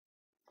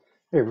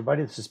Hey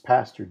everybody, this is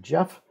Pastor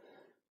Jeff.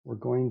 We're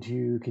going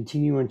to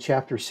continue in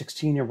chapter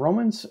 16 of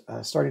Romans,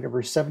 starting at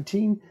verse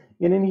 17.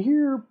 And in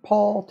here,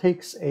 Paul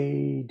takes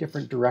a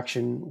different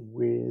direction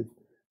with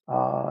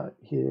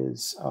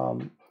his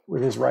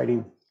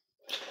writing.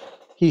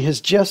 He has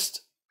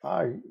just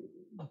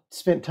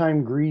spent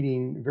time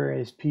greeting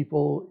various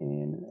people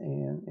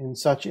and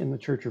such in the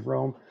Church of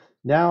Rome.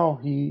 Now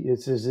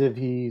it's as if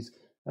he's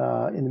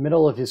in the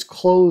middle of his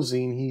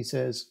closing. He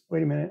says,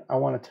 "Wait a minute, I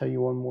want to tell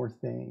you one more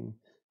thing."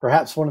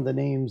 Perhaps one of the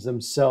names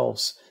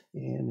themselves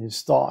and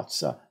his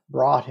thoughts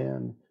brought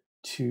him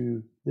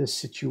to this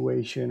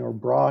situation or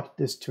brought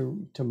this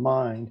to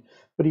mind.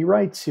 But he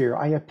writes here,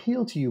 "I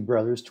appeal to you,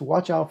 brothers, to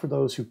watch out for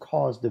those who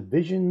cause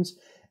divisions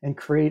and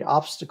create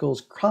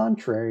obstacles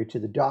contrary to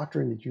the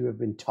doctrine that you have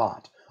been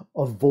taught.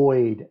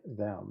 Avoid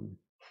them."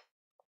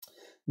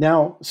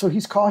 Now, so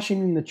he's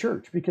cautioning the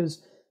church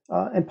because,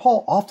 and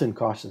Paul often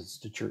cautions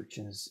the church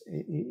in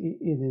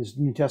his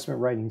New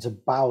Testament writings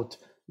about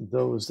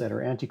those that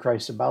are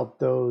antichrist, about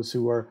those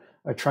who are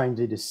trying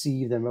to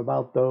deceive them,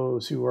 about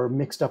those who are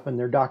mixed up in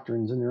their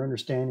doctrines and their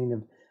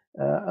understanding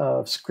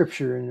of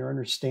Scripture and their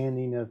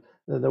understanding of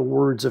the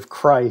words of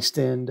Christ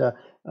and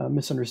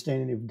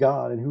misunderstanding of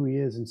God and who He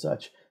is and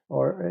such.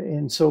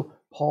 And so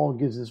Paul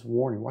gives this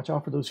warning: watch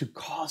out for those who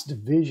cause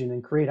division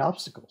and create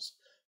obstacles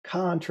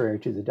contrary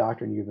to the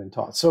doctrine you've been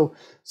taught. So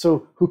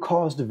who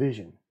cause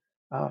division?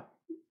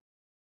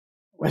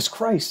 As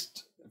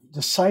Christ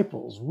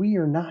disciples, we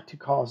are not to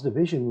cause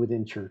division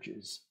within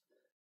churches.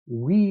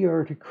 We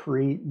are to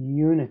create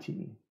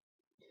unity.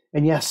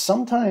 And yes,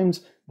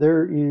 sometimes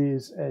there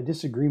is a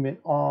disagreement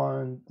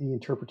on the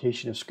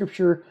interpretation of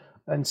Scripture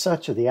and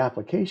such, or the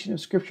application of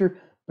Scripture,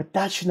 but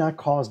that should not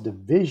cause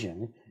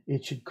division.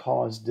 It should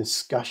cause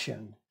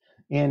discussion,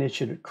 and it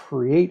should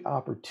create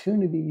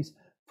opportunities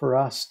for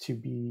us to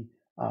be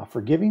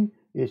forgiving.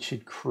 It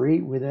should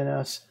create within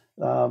us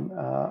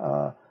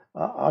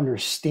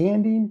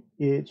understanding.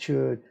 It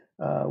should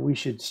we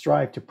should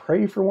strive to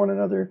pray for one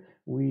another.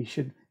 It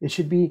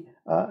should be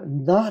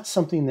not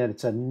something that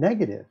it's a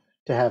negative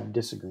to have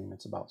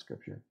disagreements about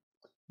Scripture,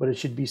 but it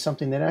should be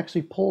something that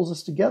actually pulls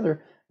us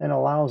together and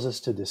allows us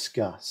to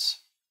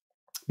discuss,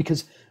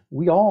 because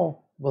we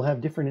all will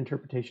have different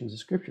interpretations of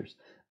Scriptures.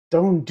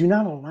 Do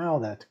not allow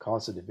that to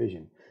cause a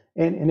division.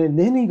 And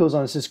then he goes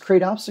on and says,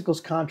 create obstacles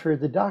contrary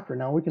to the doctrine.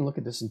 Now we can look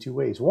at this in two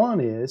ways. One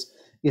is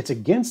it's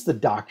against the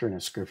doctrine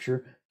of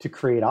Scripture to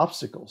create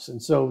obstacles.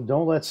 And so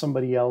don't let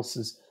somebody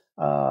else's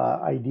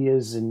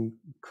ideas and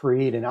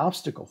create an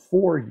obstacle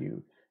for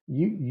you.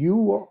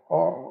 You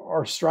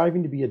are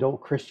striving to be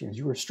adult Christians.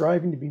 You are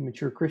striving to be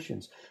mature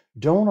Christians.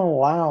 Don't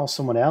allow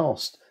someone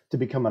else to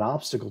become an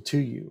obstacle to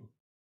you.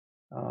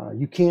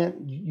 You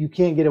can't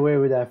get away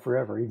with that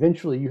forever.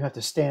 Eventually, you have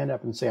to stand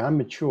up and say, "I'm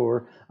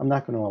mature. I'm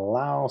not going to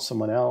allow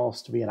someone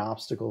else to be an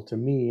obstacle to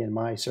me and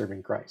my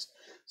serving Christ."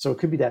 So it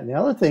could be that. And the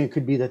other thing, it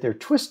could be that they're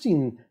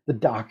twisting the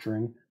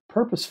doctrine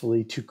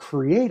purposefully to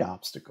create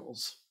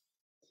obstacles.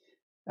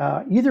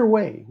 Either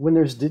way, when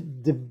there's the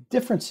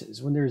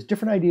differences, when there's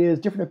different ideas,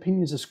 different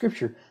opinions of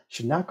Scripture,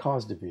 should not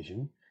cause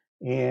division,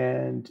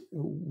 and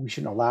we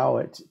shouldn't allow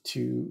it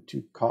to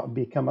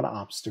become an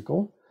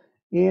obstacle.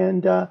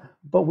 And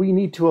but we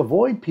need to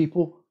avoid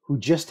people who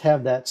just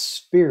have that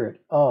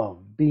spirit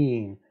of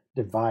being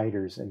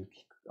dividers, and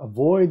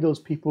avoid those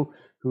people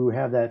who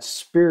have that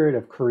spirit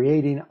of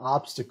creating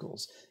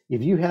obstacles.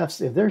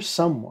 If there's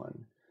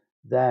someone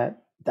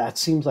that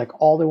seems like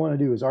all they want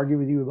to do is argue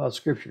with you about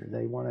Scripture,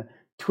 they want to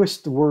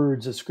twist the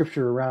words of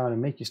Scripture around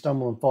and make you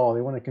stumble and fall,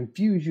 they want to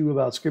confuse you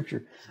about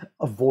Scripture,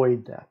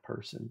 avoid that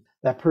person.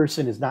 That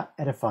person is not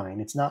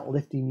edifying. It's not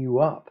lifting you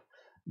up.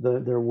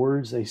 Their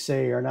words they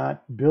say are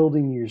not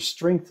building your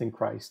strength in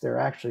Christ. They're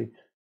actually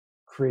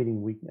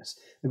creating weakness.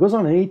 It goes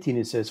on in 18,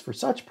 it says, "For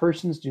such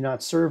persons do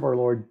not serve our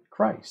Lord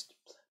Christ,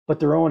 but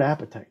their own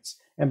appetites.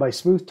 And by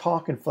smooth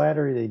talk and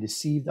flattery, they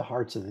deceive the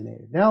hearts of the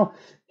native." Now,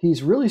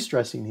 he's really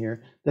stressing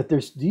here that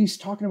he's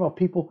talking about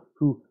people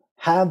who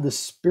have the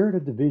spirit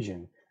of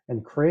division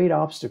and create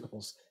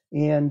obstacles.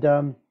 And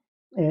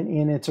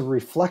it's a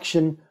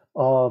reflection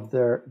of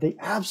the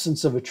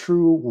absence of a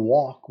true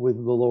walk with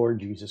the Lord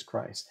Jesus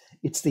Christ.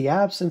 It's the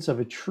absence of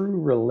a true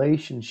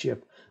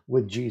relationship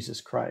with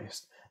Jesus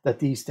Christ that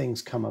these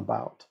things come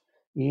about.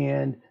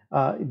 And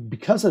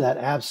because of that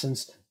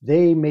absence,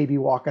 they may be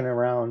walking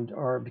around,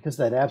 or because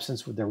of that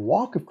absence with their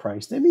walk of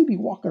Christ, they may be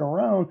walking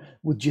around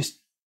with just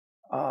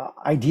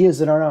ideas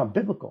that are not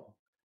biblical.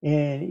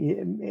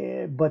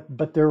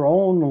 But their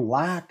own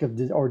lack of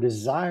or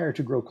desire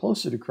to grow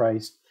closer to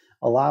Christ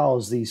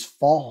allows these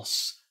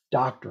false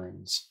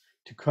doctrines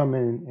to come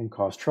in and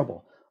cause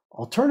trouble.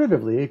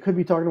 Alternatively, it could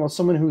be talking about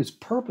someone who is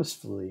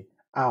purposefully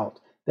out,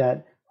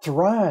 that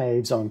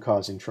thrives on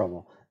causing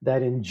trouble,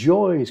 that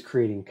enjoys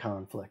creating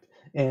conflict,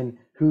 and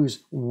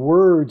whose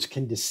words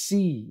can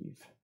deceive,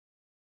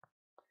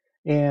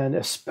 and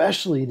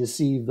especially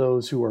deceive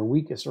those who are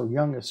weakest or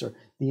youngest or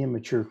the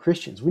immature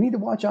Christians. We need to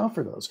watch out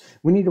for those.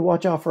 We need to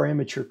watch out for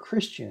immature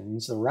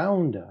Christians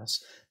around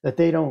us, that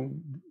they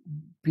don't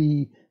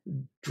be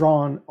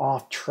drawn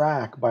off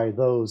track by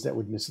those that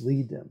would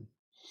mislead them.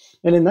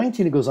 And in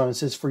 19, it goes on and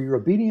says, for your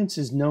obedience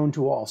is known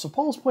to all. So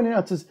Paul's pointing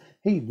out, says,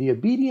 hey, the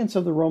obedience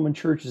of the Roman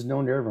church is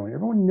known to everyone.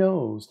 Everyone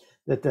knows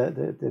that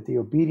the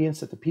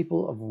obedience, that the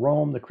people of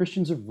Rome, the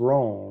Christians of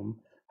Rome,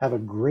 have a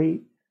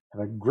great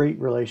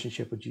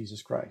relationship with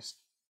Jesus Christ.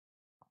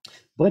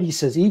 But he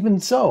says, even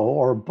so,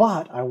 or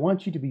but, I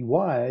want you to be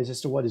wise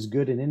as to what is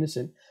good and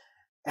innocent,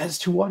 as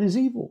to what is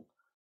evil.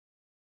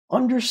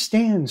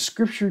 Understand,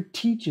 Scripture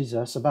teaches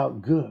us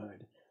about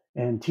good,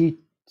 and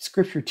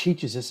Scripture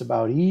teaches us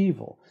about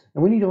evil.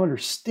 And we need to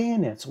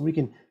understand that so we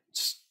can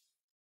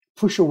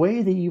push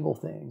away the evil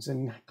things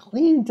and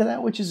cling to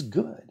that which is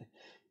good.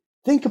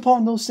 Think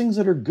upon those things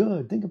that are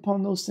good. Think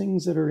upon those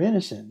things that are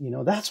innocent.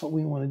 That's what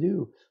we want to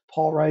do.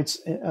 Paul writes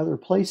in other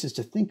places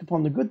to think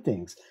upon the good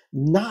things,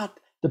 not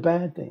the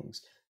bad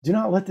things. Do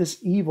not let this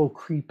evil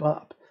creep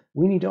up.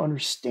 We need to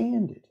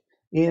understand it.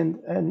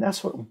 And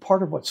that's what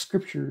part of what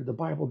Scripture, the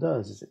Bible,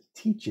 does, is it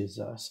teaches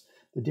us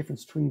the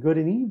difference between good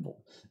and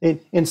evil.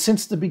 And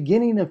since the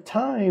beginning of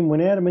time,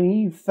 when Adam and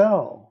Eve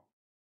fell,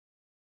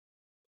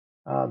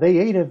 they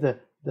ate of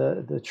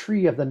the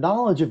tree of the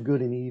knowledge of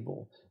good and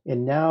evil.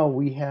 And now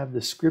we have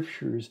the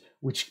Scriptures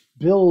which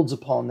builds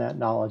upon that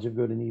knowledge of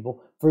good and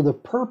evil for the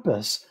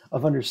purpose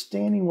of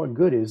understanding what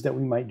good is, that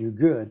we might do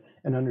good,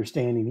 and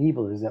understanding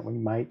evil is that we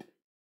might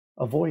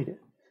avoid it.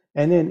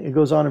 And then it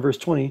goes on in verse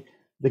 20,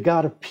 the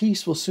God of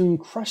peace will soon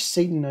crush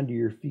Satan under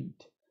your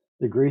feet.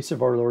 The grace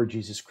of our Lord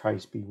Jesus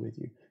Christ be with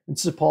you. And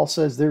so Paul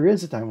says there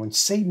is a time when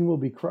Satan will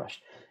be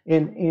crushed.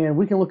 And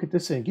we can look at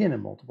this again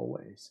in multiple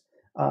ways.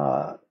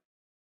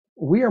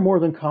 We are more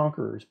than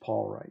conquerors,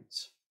 Paul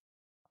writes.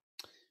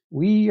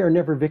 We are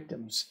never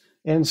victims.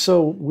 And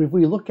so if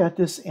we look at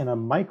this in a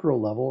micro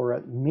level, or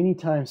at many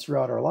times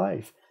throughout our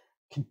life,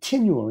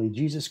 continually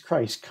Jesus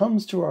Christ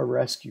comes to our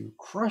rescue,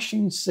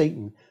 crushing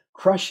Satan,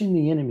 crushing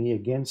the enemy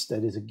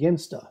that is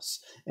against us,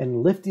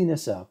 and lifting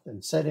us up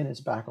and setting us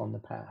back on the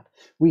path.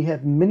 We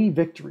have many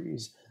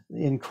victories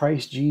in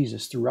Christ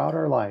Jesus throughout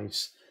our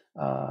lives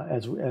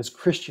as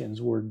Christians,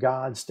 where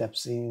God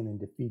steps in and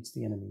defeats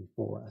the enemy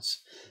for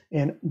us.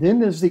 And then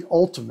there's the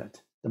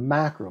ultimate, the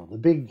macro, the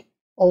big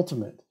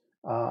ultimate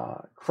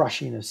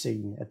crushing of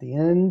Satan at the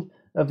end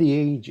of the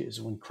ages,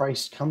 when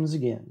Christ comes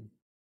again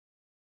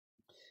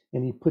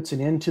and he puts an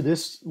end to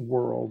this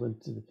world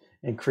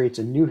and creates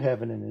a new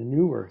heaven and a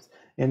new earth,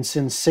 and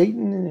sends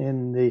Satan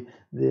and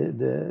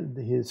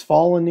his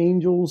fallen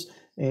angels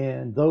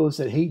and those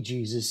that hate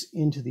Jesus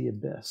into the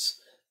abyss.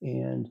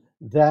 And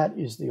that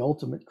is the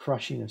ultimate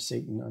crushing of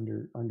Satan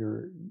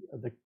under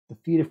the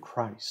feet of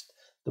Christ,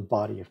 the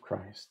body of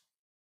Christ.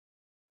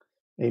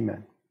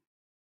 Amen.